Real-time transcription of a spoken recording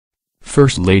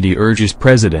First Lady urges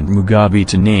President Mugabe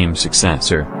to name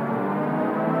successor.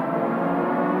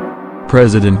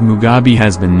 President Mugabe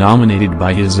has been nominated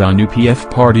by his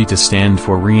Zanu-PF party to stand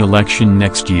for re-election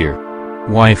next year.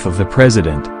 Wife of the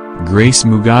president, Grace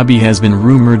Mugabe has been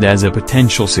rumored as a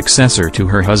potential successor to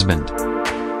her husband.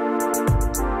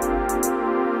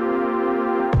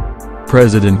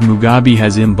 President Mugabe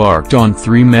has embarked on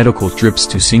 3 medical trips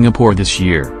to Singapore this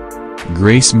year.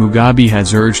 Grace Mugabe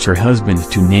has urged her husband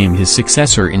to name his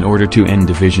successor in order to end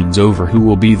divisions over who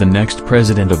will be the next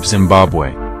president of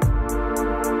Zimbabwe.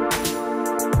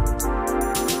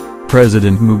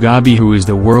 President Mugabe, who is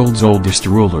the world's oldest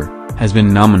ruler, has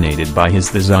been nominated by the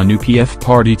Zanu-PF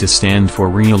party to stand for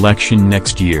re-election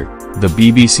next year, the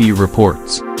BBC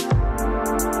reports.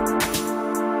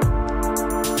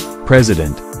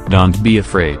 President, don't be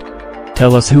afraid.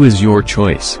 Tell us who is your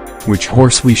choice, which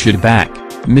horse we should back,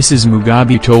 Mrs.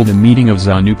 Mugabe told a meeting of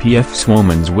Zanu-PF's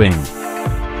women's wing.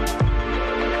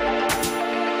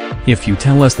 If you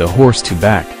tell us the horse to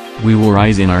back, we will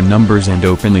rise in our numbers and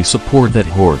openly support that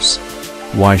horse.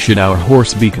 Why should our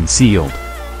horse be concealed?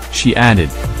 She added.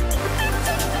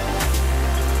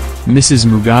 Mrs.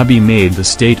 Mugabe made the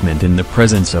statement in the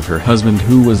presence of her husband,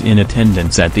 who was in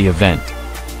attendance at the event.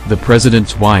 The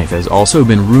president's wife has also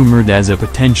been rumored as a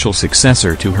potential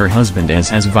successor to her husband, as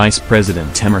has Vice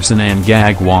President Emmerson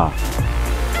Mnangagwa.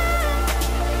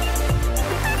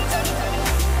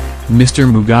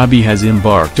 Mr. Mugabe has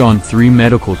embarked on 3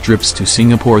 medical trips to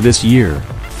Singapore this year,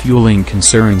 fueling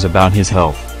concerns about his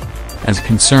health. As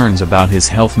concerns about his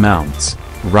health mounts,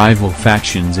 rival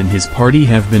factions in his party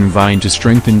have been vying to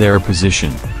strengthen their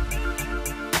position.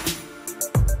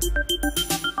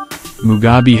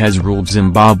 Mugabe has ruled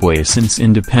Zimbabwe since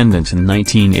independence in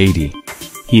 1980.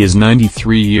 He is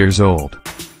 93 years old.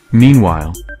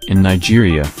 Meanwhile, in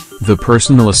Nigeria, the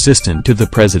personal assistant to the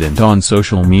president on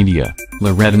social media,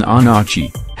 Loretta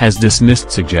Onachi, has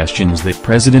dismissed suggestions that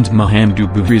President Muhammadu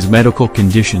Buhari's medical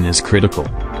condition is critical.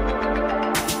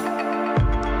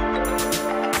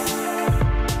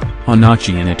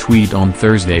 Onachi, in a tweet on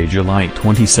Thursday, July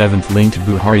 27, linked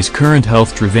Buhari's current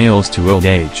health travails to old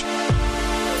age.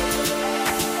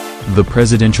 The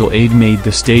presidential aide made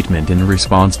the statement in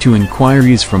response to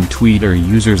inquiries from Twitter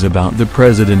users about the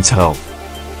president's health.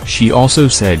 She also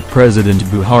said President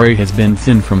Buhari has been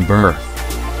thin from birth.